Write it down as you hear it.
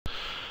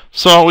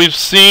So we've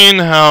seen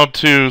how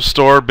to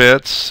store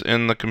bits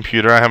in the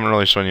computer. I haven't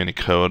really shown you any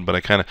code, but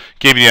I kind of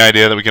gave you the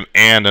idea that we can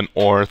AND and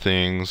OR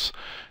things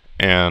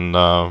and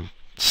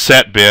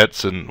set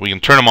bits, and we can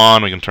turn them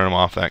on, we can turn them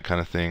off, that kind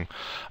of thing.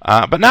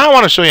 But now I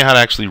want to show you how to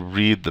actually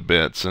read the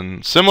bits.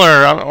 And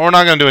similar, we're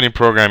not going to do any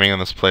programming in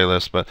this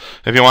playlist, but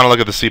if you want to look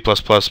at the C++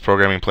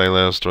 programming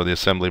playlist or the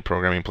assembly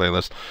programming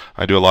playlist,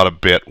 I do a lot of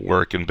bit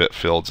work and bit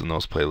fields in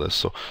those playlists.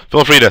 So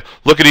feel free to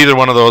look at either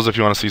one of those if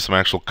you want to see some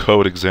actual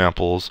code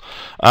examples.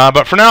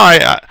 But for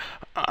now,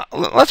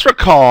 let's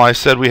recall I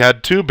said we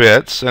had 2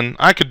 bits, and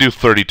I could do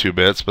 32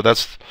 bits, but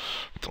that's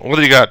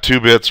whether you got 2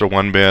 bits or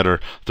 1 bit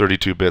or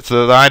 32 bits.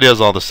 The idea is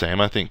all the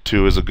same. I think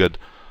 2 is a good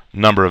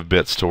number of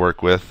bits to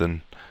work with,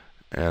 and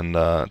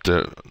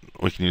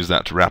we can use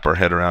that to wrap our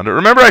head around it.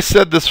 Remember I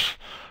said this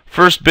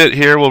first bit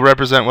here will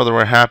represent whether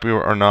we're happy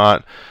or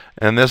not,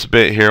 and this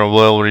bit here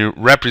will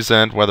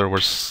represent whether we're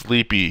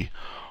sleepy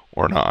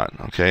or not.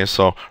 Okay,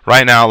 so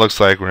right now it looks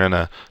like we're in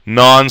a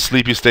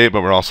non-sleepy state,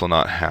 but we're also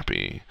not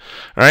happy.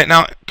 All right,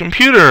 now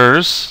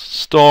computers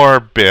store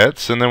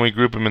bits, and then we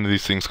group them into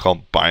these things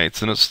called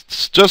bytes, and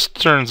it just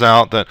turns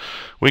out that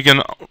we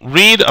can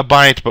read a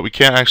byte, but we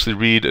can't actually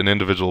read an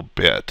individual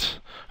bit.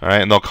 All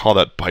right, and they'll call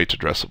that byte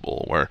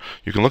addressable, where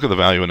you can look at the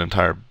value in an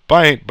entire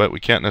byte, but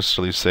we can't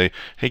necessarily say,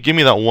 hey, give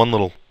me that one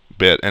little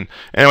bit. And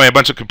anyway, a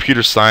bunch of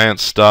computer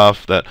science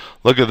stuff that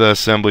look at the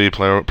assembly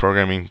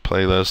programming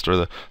playlist or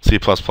the C++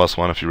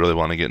 one if you really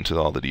want to get into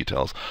all the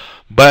details.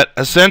 But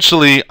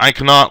essentially, I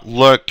cannot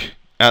look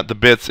at the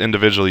bits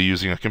individually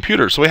using a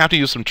computer, so we have to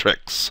use some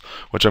tricks,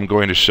 which I'm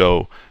going to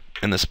show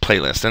in this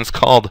playlist, and it's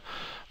called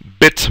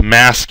bit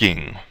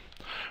masking.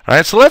 All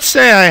right, so let's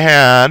say I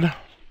had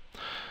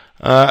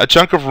a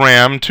chunk of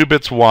RAM 2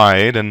 bits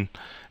wide, and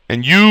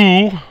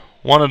you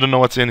wanted to know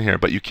what's in here,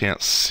 but you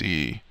can't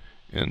see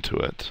into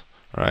it.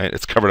 Right?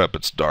 It's covered up,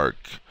 it's dark.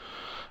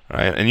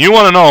 Right? And you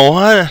want to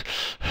know,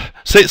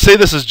 say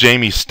this is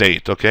Jamie's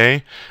state,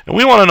 okay? And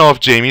we want to know if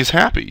Jamie's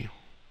happy.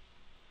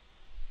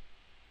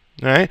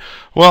 Right?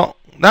 Well,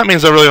 that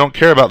means I really don't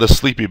care about this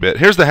sleepy bit.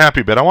 Here's the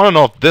happy bit. I want to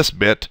know if this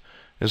bit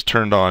is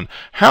turned on.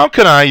 How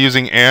can I,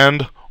 using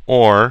AND,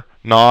 OR,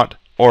 NOT,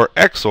 or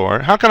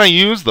XOR, how can I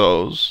use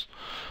those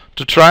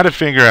to try to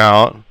figure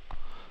out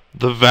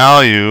the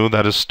value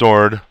that is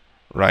stored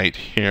right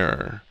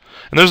here?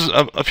 And there's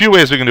a few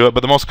ways we can do it,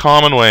 but the most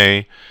common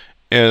way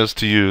is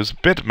to use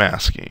bit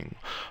masking.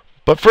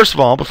 But first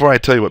of all, before I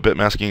tell you what bit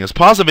masking is,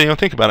 pause the video and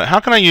think about it. How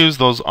can I use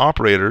those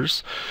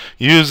operators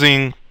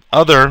using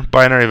other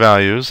binary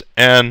values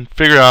and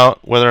figure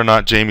out whether or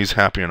not Jamie's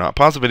happy or not?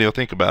 Pause the video,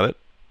 think about it.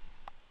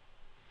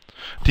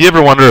 Do you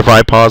ever wonder if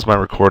I pause my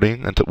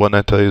recording and when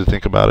I tell you to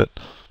think about it?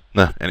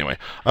 Nah, anyway.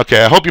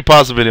 Okay, I hope you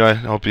paused the video. I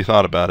hope you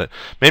thought about it.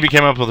 Maybe you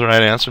came up with the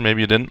right answer,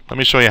 maybe you didn't. Let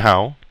me show you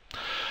how.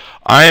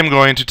 I am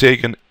going to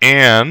take an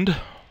AND,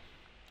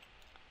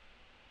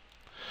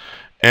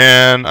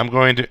 and I'm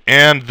going to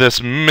AND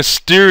this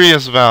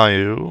mysterious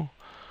value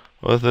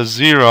with a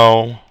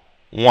 0,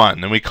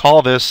 1. And we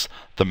call this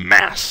the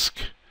mask,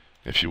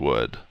 if you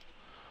would.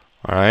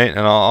 All right,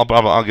 and I'll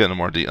get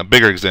into a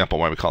bigger example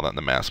why we call that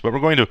the mask. But we're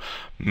going to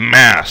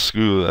mask.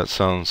 Ooh, that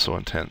sounds so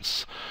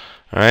intense.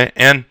 All right,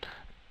 and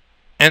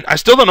I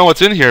still don't know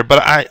what's in here, but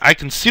I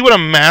can see what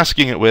I'm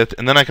masking it with,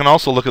 and then I can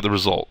also look at the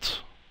result.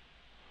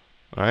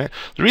 All right.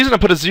 The reason I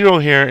put a 0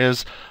 here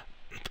is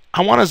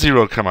I want a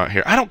 0 to come out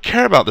here. I don't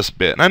care about this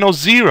bit. And I know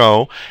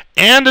 0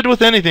 ANDed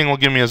with anything will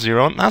give me a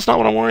 0, and that's not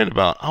what I'm worried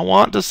about. I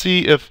want to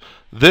see if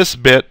this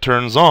bit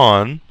turns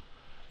on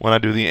when I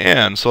do the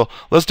AND. So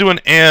let's do an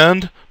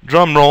AND,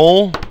 drum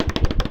roll,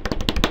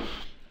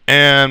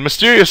 and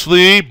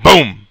mysteriously,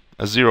 boom,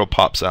 a 0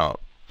 pops out.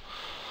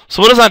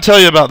 So what does that tell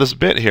you about this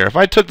bit here? If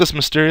I took this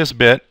mysterious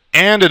bit,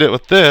 ANDed it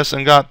with this,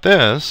 and got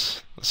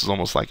this is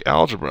almost like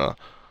algebra.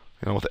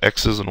 You know, with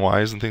x's and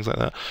y's and things like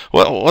that.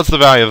 Well, what's the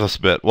value of this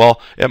bit?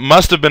 Well, it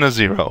must have been a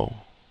 0.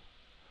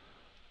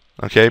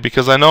 Okay,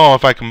 because I know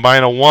if I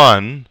combine a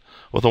 1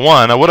 with a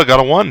 1, I would have got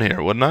a 1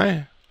 here, wouldn't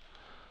I?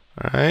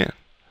 Alright.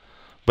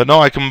 But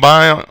no, I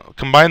combine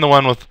the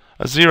 1 with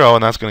a 0,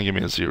 and that's going to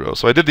give me a 0.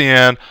 So I did the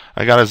AND,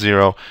 I got a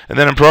 0. And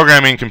then in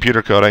programming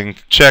computer code, I can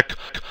check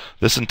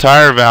this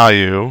entire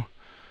value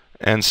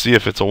and see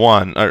if it's a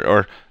 1,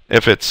 or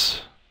if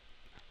it's...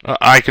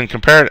 I can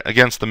compare it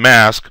against the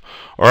mask,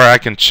 or I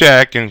can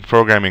check in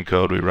programming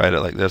code. We write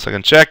it like this. I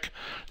can check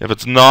if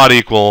it's not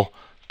equal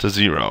to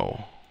 0.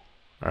 All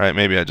right,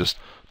 maybe I just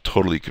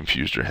totally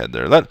confused your head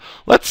there. Let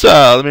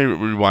me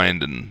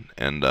rewind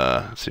and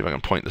see if I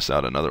can point this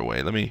out another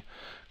way. Let me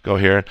go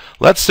here.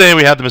 Let's say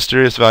we have the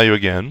mysterious value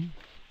again.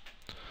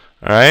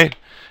 All right,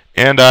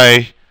 and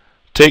I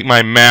take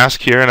my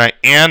mask here and I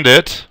AND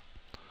it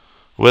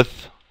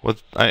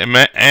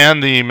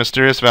and the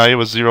mysterious value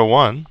was 0,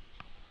 1.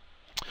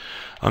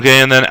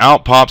 Okay, and then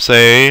out pops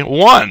a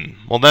 1.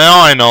 Well,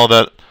 now I know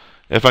that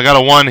if I got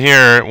a 1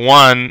 here,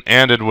 1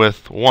 ANDed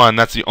with 1,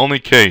 that's the only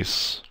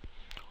case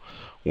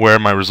where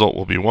my result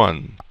will be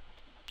 1.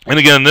 And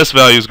again, this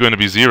value is going to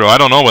be 0. I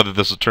don't know whether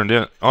this is turned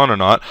on or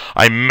not.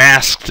 I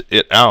masked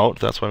it out.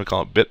 That's why we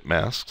call it bit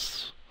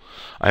masks.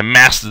 I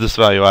masked this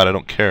value out. I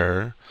don't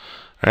care.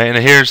 Right? And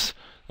here's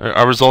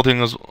our resulting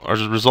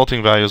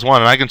value is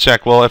 1. And I can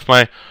check, well, if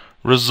my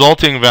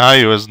resulting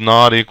value is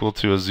not equal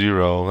to a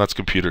 0, that's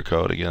computer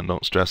code again,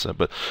 don't stress it.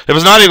 But if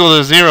it's not equal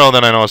to 0,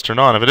 then I know it's turned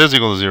on. If it is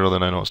equal to 0,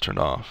 then I know it's turned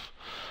off.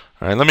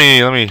 All right, let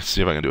me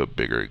see if I can do a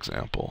bigger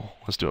example.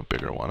 Let's do a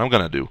bigger one. I'm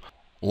going to do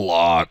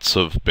lots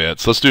of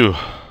bits. Let's do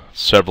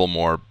several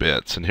more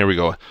bits. And here we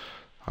go.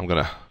 I'm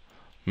going to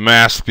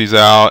mask these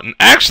out. And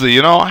actually,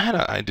 you know, I had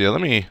an idea.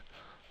 Let me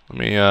oh,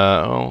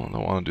 I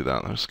don't want to do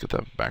that. Let's get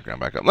that background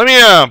back up. Let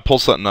me pull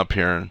something up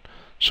here and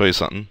show you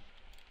something.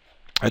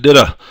 I did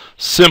a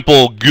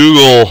simple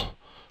Google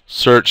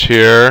search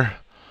here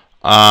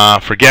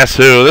for Guess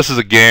Who. This is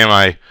a game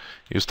I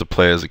used to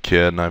play as a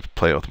kid, and I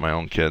play it with my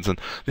own kids.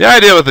 And the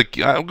idea with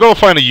go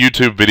find a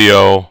YouTube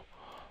video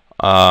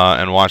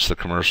and watch the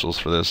commercials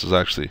for this. Is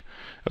actually,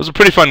 it was a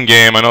pretty fun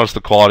game. I noticed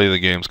the quality of the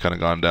game's kind of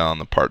gone down,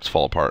 the parts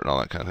fall apart and all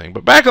that kind of thing.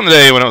 But back in the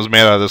day when it was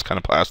made out of this kind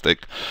of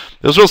plastic,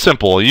 it was real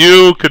simple.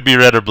 You could be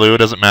red or blue, it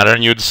doesn't matter,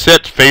 and you'd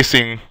sit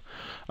facing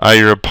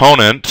your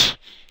opponent.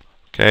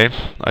 Okay,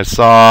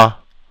 let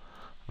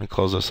me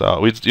close this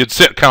out. You'd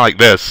sit kind of like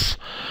this,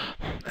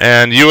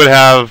 and you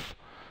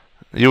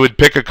would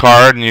pick a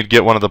card, and you'd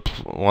get one of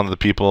the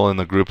people in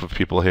the group of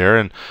people here,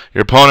 and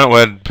your opponent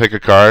would pick a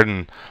card,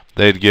 and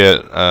they'd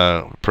get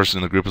a person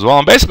in the group as well.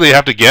 And basically, you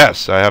have to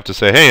guess. I have to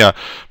say, hey,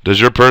 does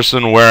your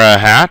person wear a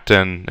hat?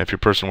 And if your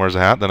person wears a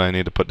hat, then I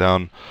need to put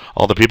down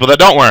all the people that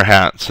don't wear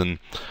hats. And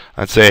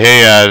I'd say,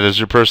 hey, does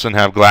your person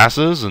have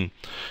glasses? And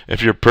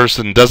if your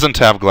person doesn't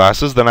have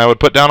glasses, then I would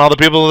put down all the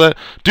people that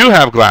do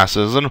have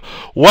glasses. And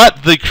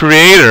what the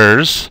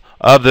creators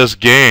of this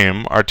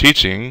game are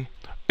teaching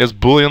is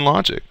Boolean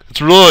logic.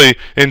 It's really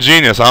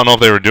ingenious. I don't know if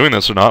they were doing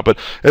this or not, but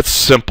it's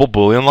simple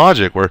Boolean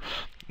logic where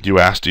you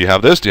ask, do you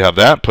have this, do you have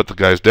that, put the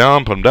guys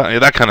down, put them down,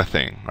 that kind of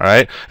thing, all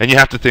right? And you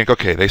have to think,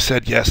 okay, they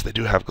said yes, they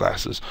do have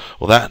glasses.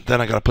 Well,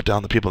 then I got to put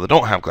down the people that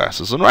don't have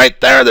glasses. And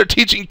right there, they're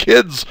teaching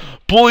kids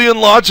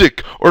Boolean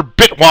logic, or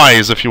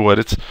bitwise, if you would.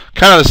 It's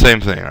kind of the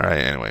same thing, all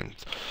right? Anyway,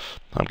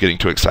 I'm getting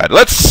too excited.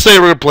 Let's say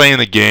we're playing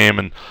the game,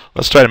 and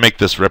let's try to make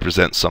this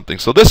represent something.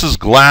 So this is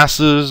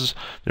glasses.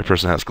 Your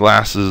person has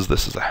glasses.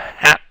 This is a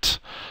hat.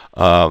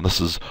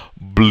 This is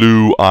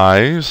blue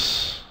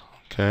eyes.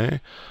 Okay.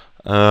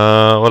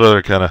 What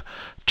other kind of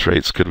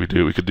traits could we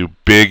do? We could do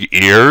big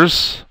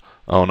ears.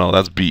 Oh no,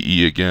 that's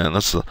BE again.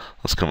 Let's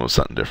come up with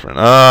something different.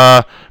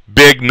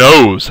 Big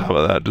nose. How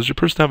about that? Does your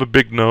person have a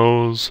big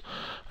nose?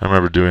 I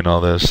remember doing all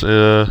this.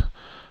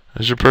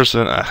 Is your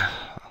person?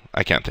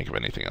 I can't think of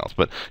anything else,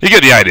 but you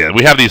get the idea.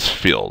 We have these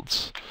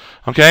fields.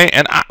 Okay,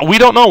 and we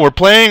don't know. We're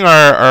playing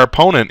our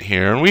opponent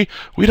here, and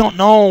we don't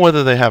know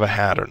whether they have a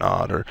hat or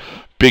not, or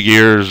big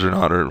ears or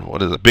not, or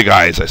what is it? Big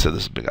eyes. I said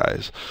this is big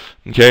eyes.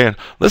 Okay, and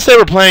let's say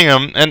we're playing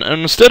them, and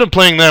instead of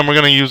playing them, we're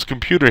going to use a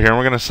computer here. And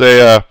we're going to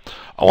say,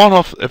 I want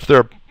to know if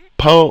their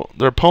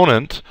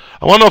opponent.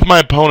 I want to know if my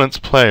opponent's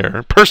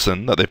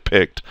person that they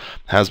picked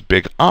has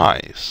big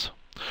eyes.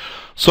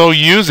 So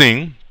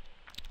using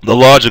the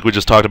logic we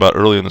just talked about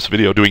earlier in this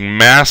video, doing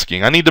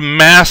masking. I need to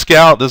mask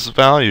out this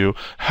value.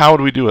 How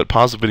would we do it?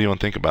 Pause the video and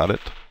think about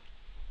it.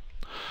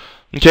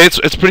 Okay,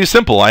 it's pretty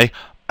simple. I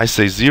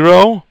say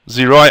 0,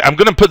 0. I'm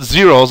going to put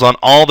zeros on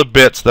all the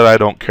bits that I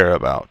don't care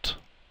about.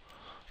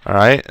 All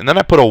right, and then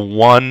I put a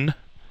 1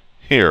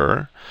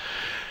 here.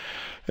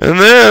 And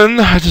then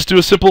I just do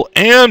a simple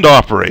AND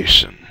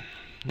operation.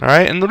 All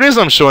right, and the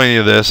reason I'm showing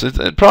you this, it's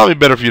probably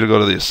better for you to go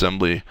to the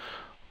assembly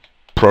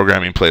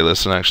programming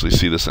playlist and actually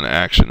see this in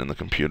action in the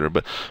computer.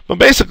 But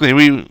basically,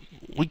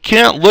 we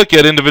can't look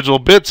at individual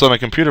bits on a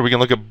computer. We can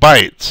look at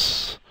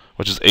bytes,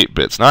 which is 8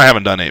 bits. Now I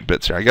haven't done 8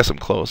 bits here. I guess I'm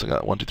close. I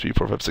got 1, 2, 3,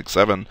 4, 5, 6,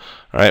 7.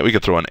 All right, we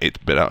could throw an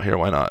 8th bit out here.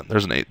 Why not?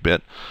 There's an 8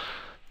 bit.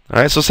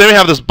 All right, so say we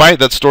have this byte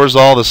that stores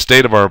all the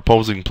state of our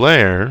opposing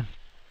player.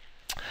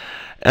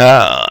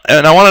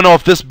 And I want to know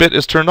if this bit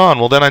is turned on.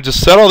 Well, then I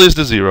just set all these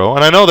to 0,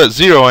 and I know that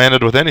 0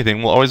 ANDed with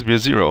anything will always be a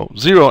 0.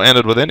 0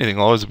 ANDed with anything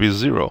will always be a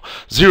 0.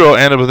 0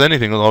 ANDed with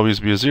anything will always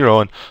be a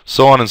 0, and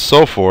so on and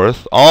so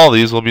forth. All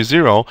these will be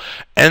 0,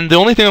 and the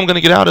only thing I'm going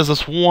to get out is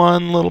this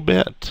one little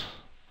bit.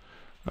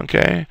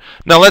 Okay?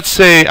 Now let's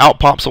say out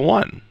pops a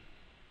 1.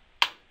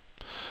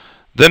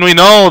 Then we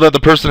know that the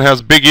person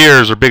has big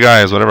ears or big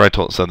eyes, whatever I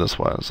said this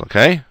was.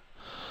 Okay?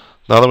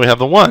 Now that we have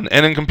the 1.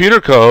 And in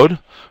computer code,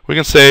 we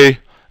can say,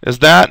 is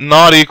that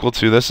not equal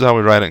to, this is how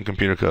we write it in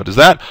computer code, is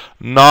that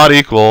not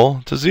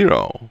equal to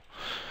 0?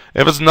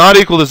 If it's not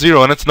equal to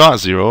 0, and it's not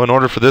 0, in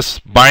order for this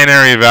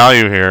binary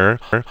value here,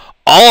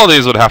 all of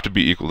these would have to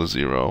be equal to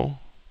 0.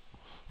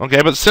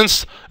 Okay, but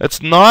since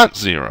it's not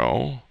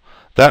 0,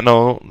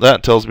 that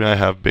tells me I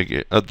have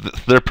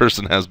their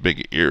person has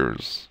big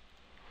ears.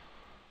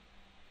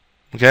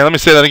 Okay, let me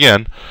say that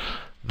again.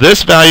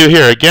 This value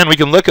here, again, we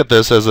can look at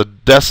this as a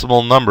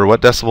decimal number.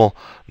 What decimal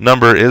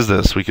number is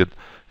this? We could,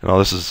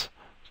 this is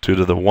 2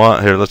 to the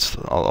 1. Here,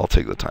 I'll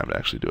take the time to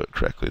actually do it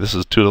correctly. This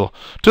is 2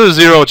 to the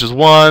 0, which is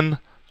 1,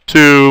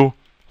 2,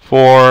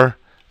 4,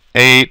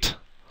 8,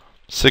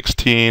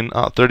 16,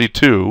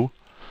 32.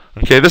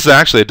 Okay, this is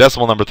actually a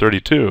decimal number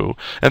 32,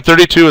 and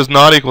 32 is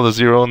not equal to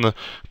 0, and the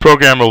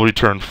program will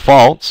return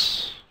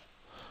false.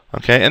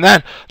 Okay, and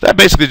that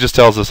basically just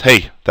tells us,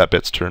 hey, that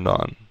bit's turned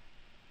on.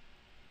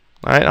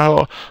 All right,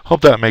 I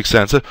hope that makes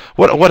sense.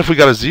 What if we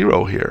got a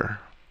 0 here?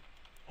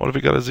 What if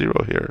we got a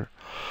 0 here?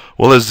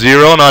 Well, is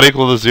 0 not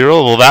equal to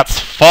 0? Well, that's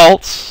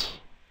false,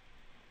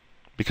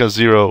 because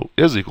 0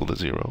 is equal to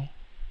 0.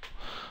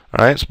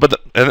 All right,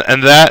 but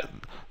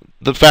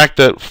the fact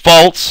that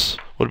false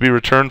would be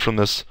returned from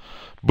this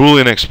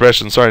Boolean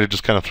expression. Sorry to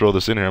just kind of throw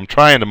this in here. I'm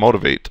trying to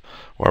motivate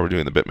while we're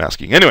doing the bit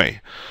masking.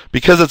 Anyway,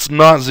 because it's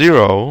not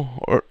 0,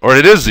 or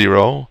it is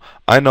 0,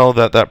 I know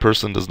that that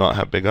person does not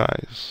have big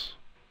eyes.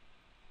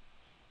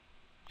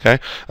 Okay.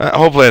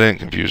 Hopefully I didn't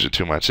confuse you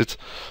too much.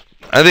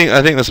 I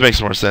think this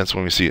makes more sense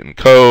when we see it in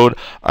code.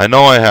 I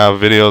know I have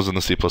videos in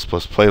the C++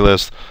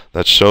 playlist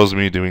that shows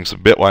me doing some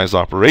bitwise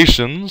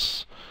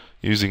operations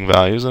using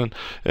values, and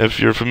if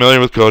you're familiar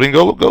with coding,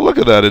 go look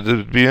at that.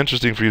 It'd be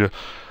interesting for you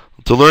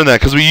to learn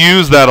that, because we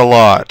use that a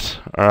lot.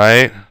 All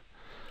right,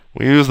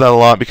 we use that a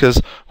lot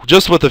because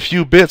just with a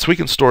few bits we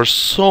can store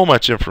so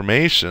much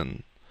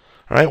information.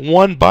 All right,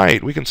 1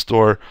 byte we can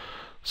store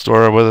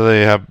whether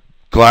they have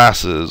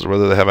glasses, or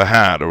whether they have a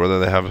hat, or whether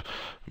they have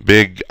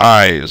big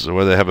eyes, or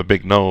whether they have a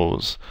big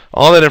nose.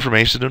 All that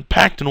information is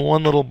packed in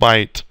 1 little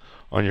byte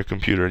on your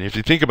computer. And if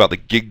you think about the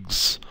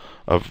gigs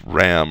of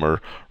RAM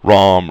or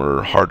ROM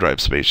or hard drive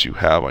space you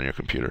have on your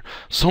computer,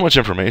 so much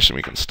information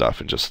we can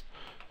stuff in just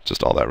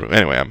all that room.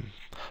 Anyway, I'm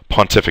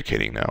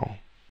pontificating now.